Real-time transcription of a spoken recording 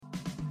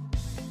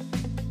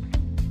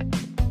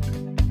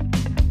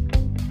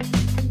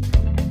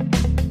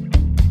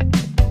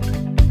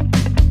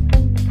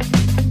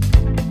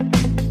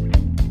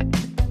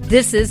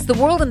This is the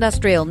World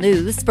Industrial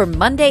News for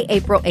Monday,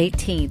 April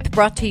 18th,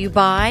 brought to you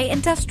by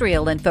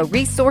Industrial Info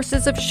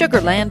Resources of Sugar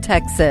Land,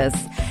 Texas.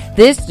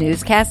 This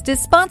newscast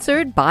is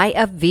sponsored by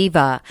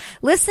Aviva.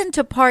 Listen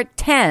to part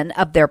 10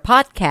 of their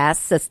podcast,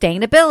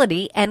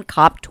 Sustainability and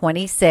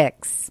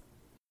COP26.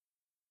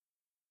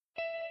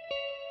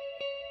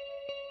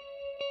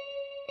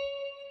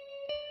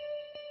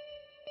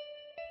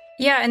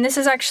 Yeah, and this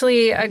is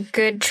actually a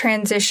good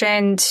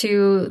transition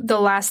to the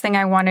last thing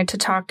I wanted to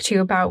talk to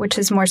you about, which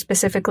is more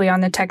specifically on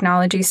the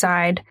technology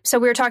side. So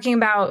we were talking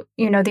about,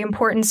 the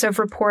importance of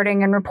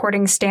reporting and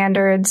reporting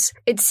standards.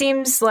 It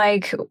seems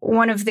like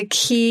one of the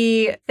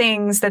key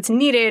things that's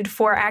needed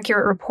for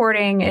accurate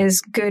reporting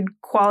is good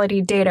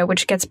quality data,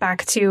 which gets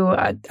back to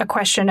a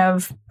question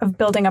of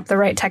building up the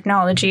right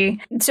technology.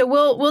 So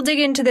we'll dig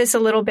into this a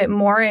little bit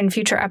more in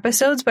future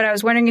episodes, but I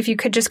was wondering if you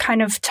could just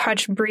kind of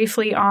touch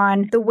briefly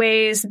on the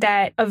ways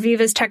that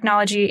Aviva's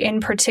technology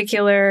in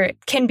particular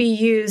can be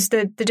used,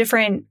 the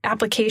different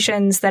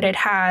applications that it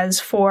has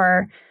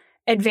for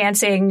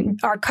advancing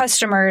our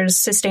customers'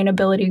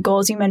 sustainability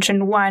goals. You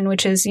mentioned one,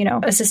 which is,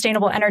 a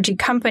sustainable energy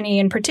company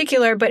in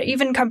particular, but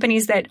even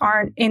companies that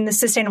aren't in the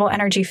sustainable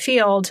energy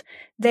field,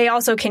 they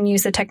also can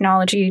use the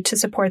technology to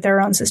support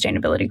their own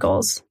sustainability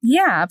goals.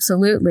 Yeah,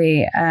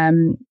 absolutely.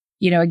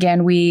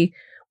 Again, we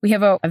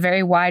have a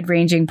very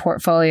wide-ranging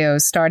portfolio,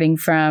 starting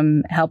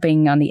from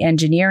helping on the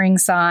engineering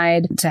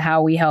side to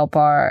how we help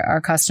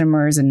our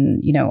customers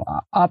and,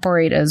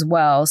 operate as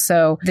well.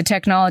 So the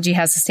technology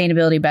has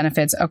sustainability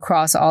benefits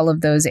across all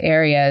of those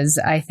areas.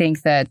 I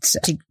think that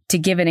to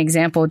give an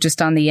example,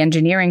 just on the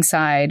engineering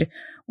side,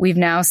 we've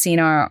now seen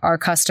our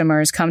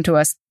customers come to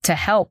us to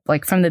help,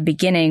 like from the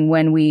beginning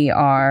when we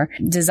are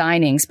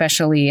designing,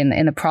 especially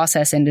in the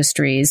process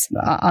industries.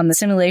 On the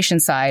simulation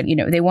side,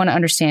 they want to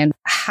understand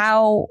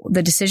how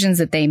the decisions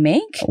that they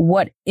make,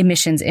 what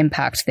emissions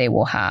impact they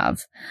will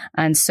have.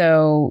 And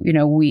so,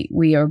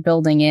 we are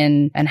building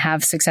in and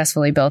have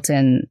successfully built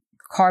in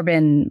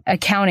carbon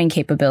accounting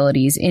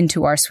capabilities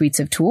into our suites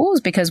of tools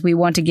because we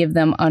want to give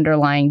them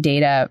underlying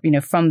data,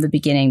 from the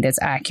beginning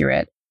that's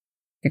accurate.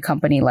 A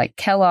company like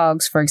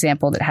Kellogg's, for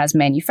example, that has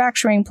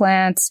manufacturing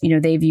plants,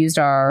 they've used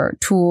our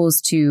tools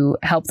to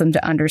help them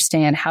to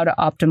understand how to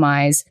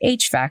optimize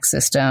HVAC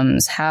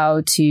systems,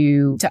 how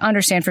to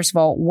understand, first of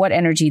all, what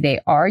energy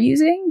they are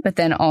using, but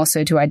then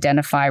also to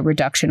identify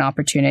reduction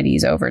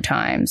opportunities over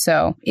time.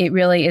 So it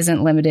really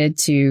isn't limited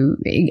to,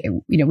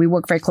 we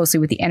work very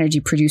closely with the energy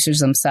producers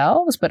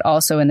themselves, but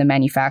also in the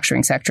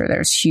manufacturing sector.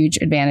 There's huge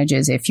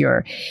advantages if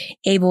you're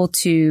able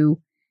to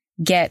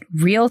get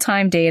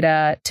real-time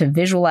data, to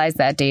visualize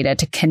that data,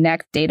 to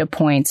connect data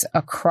points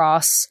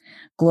across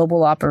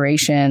global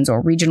operations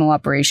or regional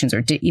operations,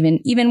 or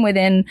even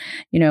within,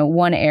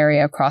 one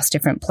area across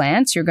different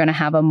plants. You're going to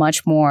have a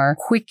much more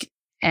quick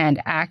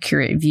and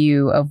accurate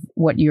view of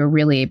what you're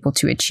really able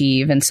to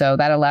achieve. And so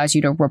that allows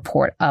you to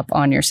report up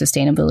on your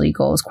sustainability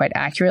goals quite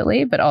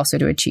accurately, but also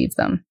to achieve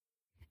them.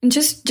 And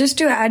just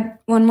to add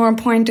one more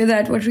point to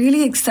that, what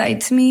really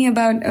excites me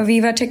about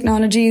Aviva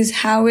technology is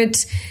how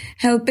it's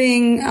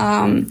helping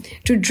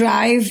to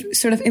drive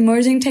sort of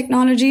emerging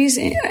technologies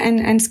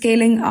and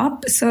scaling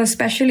up. So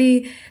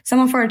especially some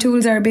of our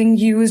tools are being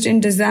used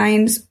in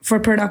designs for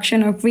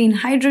production of green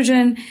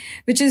hydrogen,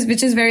 which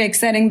is very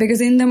exciting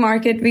because in the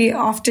market, we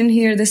often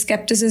hear the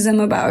skepticism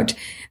about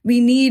we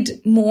need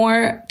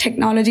more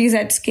technologies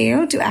at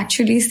scale to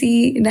actually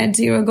see net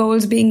zero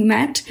goals being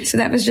met. So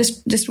that was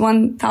just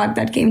one thought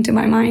that came to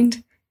my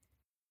mind.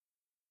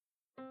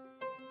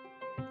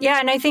 Yeah,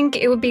 and I think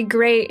it would be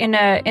great in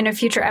a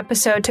future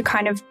episode to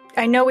kind of,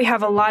 I know we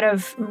have a lot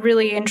of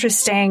really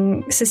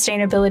interesting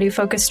sustainability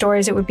focused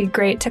stories. It would be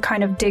great to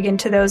kind of dig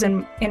into those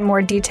in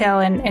more detail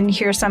and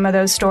hear some of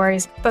those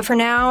stories. But for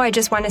now, I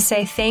just want to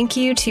say thank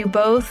you to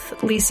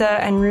both Lisa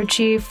and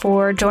Ruchi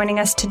for joining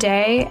us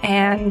today.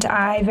 And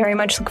I very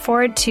much look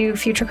forward to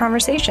future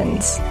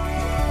conversations.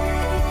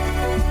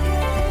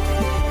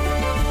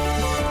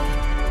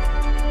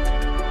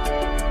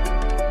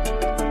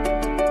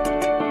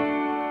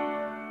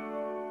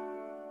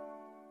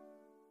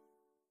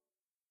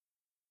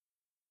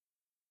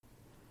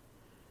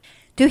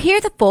 To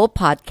hear the full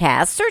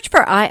podcast, search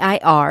for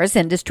IIR's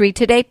Industry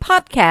Today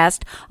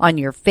podcast on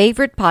your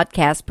favorite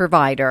podcast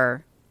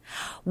provider.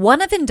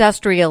 One of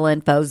Industrial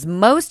Info's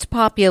most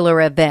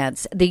popular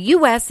events, the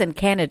U.S. and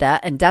Canada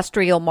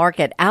Industrial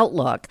Market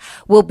Outlook,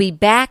 will be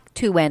back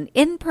to an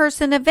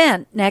in-person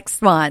event next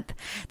month.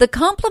 The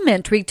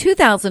complimentary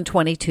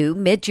 2022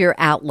 Mid-Year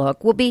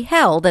Outlook will be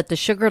held at the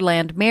Sugar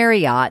Land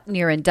Marriott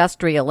near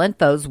Industrial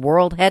Info's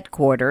world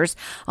headquarters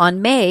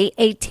on May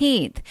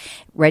 18th.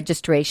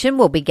 Registration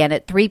will begin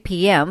at 3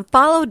 p.m.,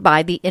 followed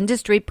by the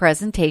industry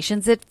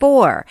presentations at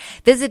 4.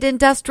 Visit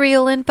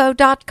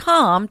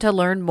industrialinfo.com to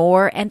learn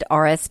more and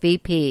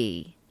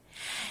RSVP.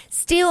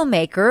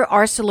 Steelmaker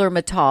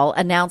ArcelorMittal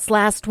announced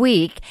last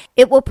week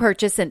it will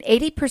purchase an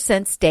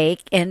 80%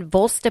 stake in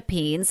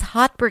Voestalpine's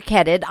hot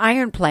briquetted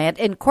iron plant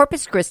in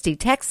Corpus Christi,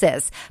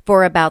 Texas,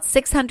 for about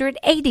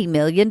 $680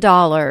 million.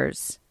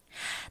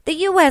 The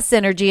U.S.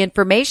 Energy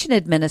Information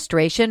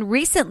Administration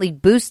recently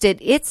boosted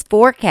its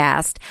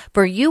forecast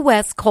for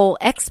U.S. coal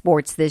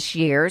exports this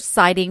year,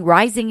 citing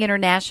rising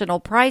international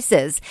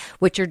prices,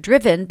 which are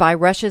driven by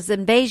Russia's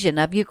invasion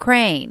of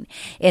Ukraine.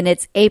 In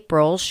its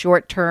April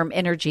short-term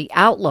energy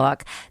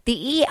outlook,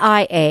 the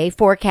EIA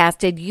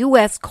forecasted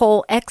U.S.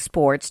 coal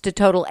exports to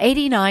total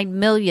 89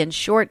 million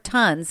short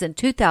tons in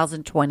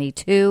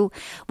 2022,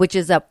 which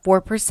is up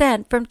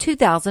 4% from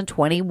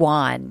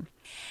 2021.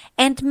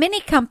 And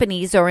many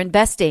companies are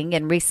investing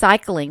in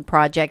recycling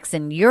projects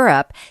in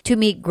Europe to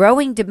meet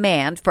growing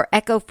demand for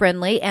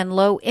eco-friendly and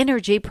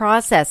low-energy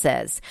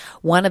processes.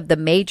 One of the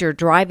major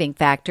driving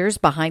factors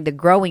behind the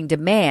growing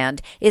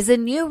demand is a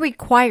new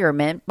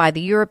requirement by the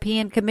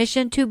European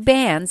Commission to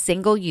ban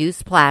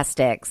single-use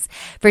plastics.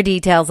 For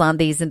details on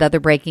these and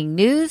other breaking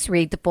news,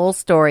 read the full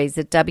stories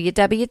at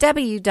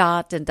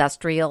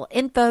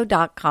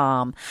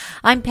www.industrialinfo.com.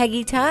 I'm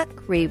Peggy Tuck,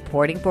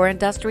 reporting for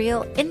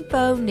Industrial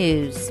Info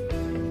News.